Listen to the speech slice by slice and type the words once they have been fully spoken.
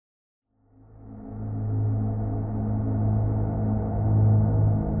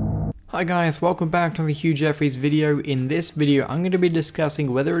Hi guys, welcome back to the Hugh Jeffries video. In this video, I'm going to be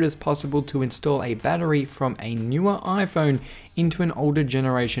discussing whether it is possible to install a battery from a newer iPhone into an older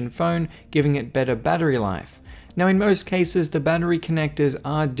generation phone, giving it better battery life. Now in most cases, the battery connectors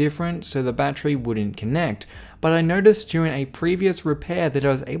are different, so the battery wouldn't connect. But I noticed during a previous repair that I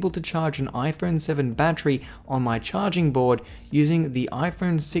was able to charge an iPhone 7 battery on my charging board using the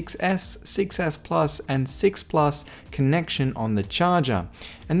iPhone 6s, 6s Plus, and 6 Plus connection on the charger.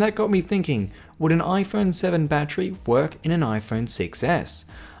 And that got me thinking, would an iPhone 7 battery work in an iPhone 6s?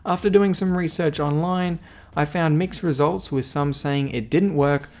 After doing some research online, I found mixed results, with some saying it didn't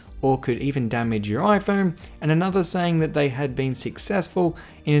work or could even damage your iPhone, and another saying that they had been successful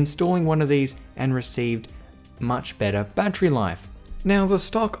in installing one of these and received much better battery life. Now, the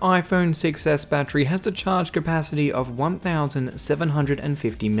stock iPhone 6s battery has a charge capacity of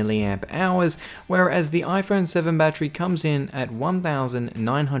 1750 mAh, whereas the iPhone 7 battery comes in at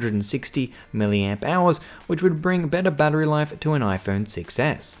 1960 mAh, which would bring better battery life to an iPhone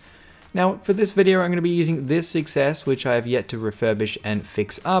 6s. Now, for this video, I'm going to be using this 6s, which I have yet to refurbish and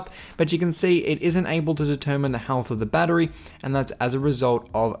fix up, but you can see it isn't able to determine the health of the battery, and that's as a result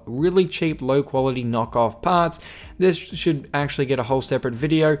of really cheap, low quality knockoff parts. This should actually get a whole separate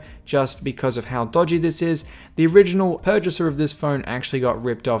video just because of how dodgy this is. The original purchaser of this phone actually got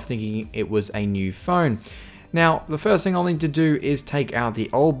ripped off thinking it was a new phone. Now, the first thing I'll need to do is take out the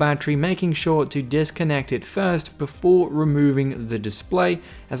old battery, making sure to disconnect it first before removing the display,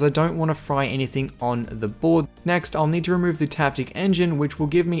 as I don't want to fry anything on the board. Next, I'll need to remove the Taptic engine, which will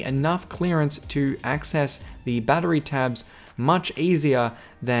give me enough clearance to access the battery tabs much easier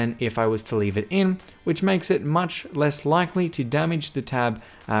than if I was to leave it in, which makes it much less likely to damage the tab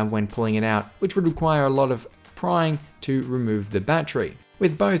when pulling it out, which would require a lot of prying to remove the battery.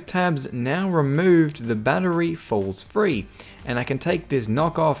 With both tabs now removed, the battery falls free, and I can take this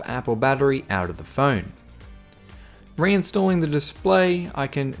knockoff Apple battery out of the phone. Reinstalling the display, I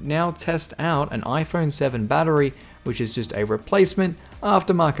can now test out an iPhone 7 battery, which is just a replacement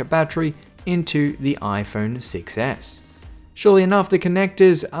aftermarket battery, into the iPhone 6s. Surely enough, the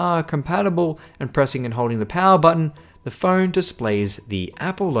connectors are compatible, and pressing and holding the power button, the phone displays the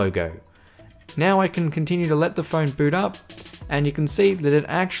Apple logo. Now I can continue to let the phone boot up, and you can see that it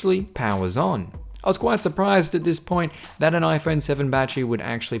actually powers on. I was quite surprised at this point that an iPhone 7 battery would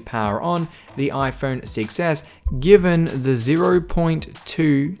actually power on the iPhone 6s, given the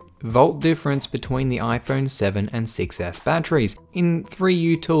 0.2 volt difference between the iPhone 7 and 6s batteries. In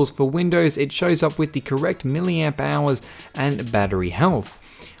 3U tools for Windows, it shows up with the correct milliamp hours and battery health.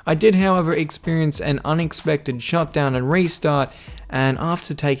 I did, however, experience an unexpected shutdown and restart, and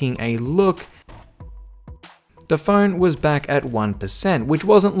after taking a look, the phone was back at 1%, which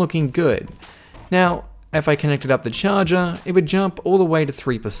wasn't looking good. Now, if I connected up the charger, it would jump all the way to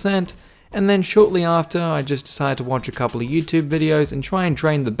 3%, and then shortly after, I just decided to watch a couple of YouTube videos and try and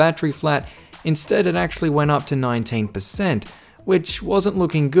drain the battery flat. Instead, it actually went up to 19%, which wasn't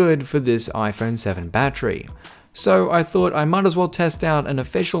looking good for this iPhone 7 battery. So I thought I might as well test out an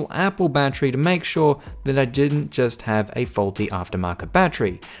official Apple battery to make sure that I didn't just have a faulty aftermarket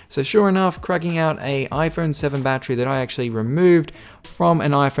battery. So sure enough, cracking out an iPhone 7 battery that I actually removed from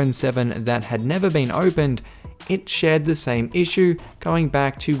an iPhone 7 that had never been opened, it shared the same issue, going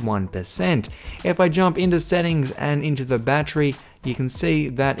back to 1%. If I jump into settings and into the battery, you can see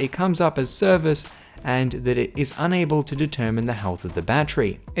that it comes up as service, and that it is unable to determine the health of the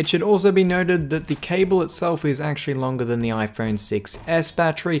battery. It should also be noted that the cable itself is actually longer than the iPhone 6s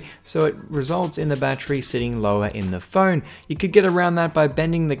battery, so it results in the battery sitting lower in the phone. You could get around that by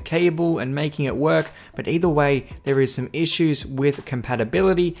bending the cable and making it work, but either way, there is some issues with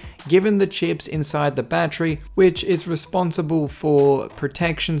compatibility given the chips inside the battery, which is responsible for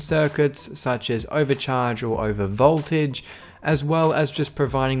protection circuits such as overcharge or over voltage, as well as just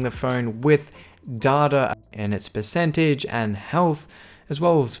providing the phone with data and its percentage and health, as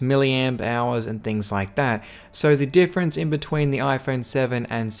well as milliamp hours and things like that. So the difference in between the iPhone 7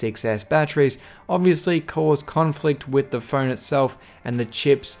 and 6s batteries obviously cause conflict with the phone itself, and the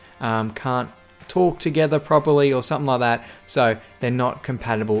chips can't talk together properly or something like that, so they're not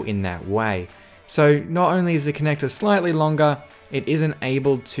compatible in that way. So not only is the connector slightly longer, it isn't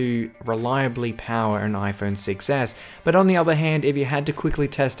able to reliably power an iPhone 6s. But on the other hand, if you had to quickly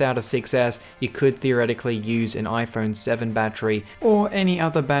test out a 6s, you could theoretically use an iPhone 7 battery or any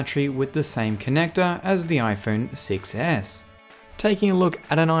other battery with the same connector as the iPhone 6s. Taking a look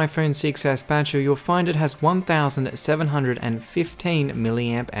at an iPhone 6s battery, you'll find it has 1715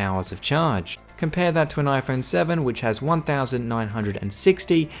 milliamp hours of charge. compare that to an iPhone 7 which has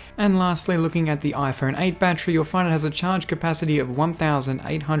 1960, and lastly looking at the iPhone 8 battery, you'll find it has a charge capacity of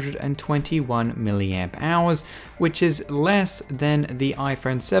 1821 milliamp hours, which is less than the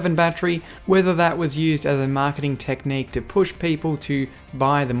iPhone 7 battery. Whether that was used as a marketing technique to push people to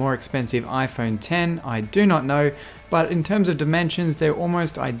buy the more expensive iPhone 10, I do not know, but in terms of dimensions they're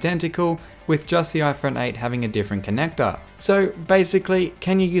almost identical, with just the iPhone 8 having a different connector. So basically,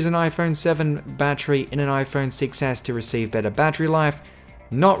 can you use an iPhone 7 battery in an iPhone 6s to receive better battery life?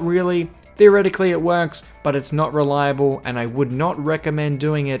 Not really. Theoretically it works, but it's not reliable, and I would not recommend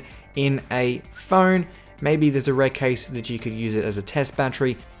doing it in a phone. Maybe there's a rare case that you could use it as a test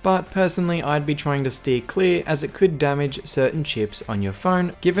battery, but personally I'd be trying to steer clear, as it could damage certain chips on your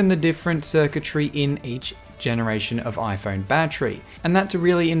phone, given the different circuitry in each generation of iPhone battery. And that's a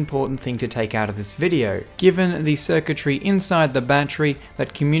really important thing to take out of this video. Given the circuitry inside the battery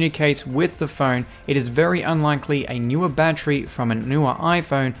that communicates with the phone, it is very unlikely a newer battery from a newer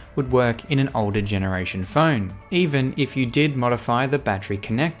iPhone would work in an older generation phone, even if you did modify the battery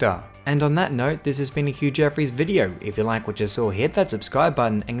connector. And on that note, this has been a Hugh Jeffries video. If you like what you saw, hit that subscribe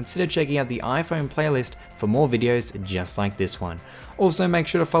button and consider checking out the iPhone playlist for more videos just like this one. Also, make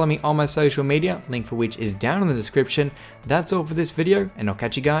sure to follow me on my social media, link for which is down in the description. That's all for this video, and I'll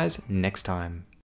catch you guys next time.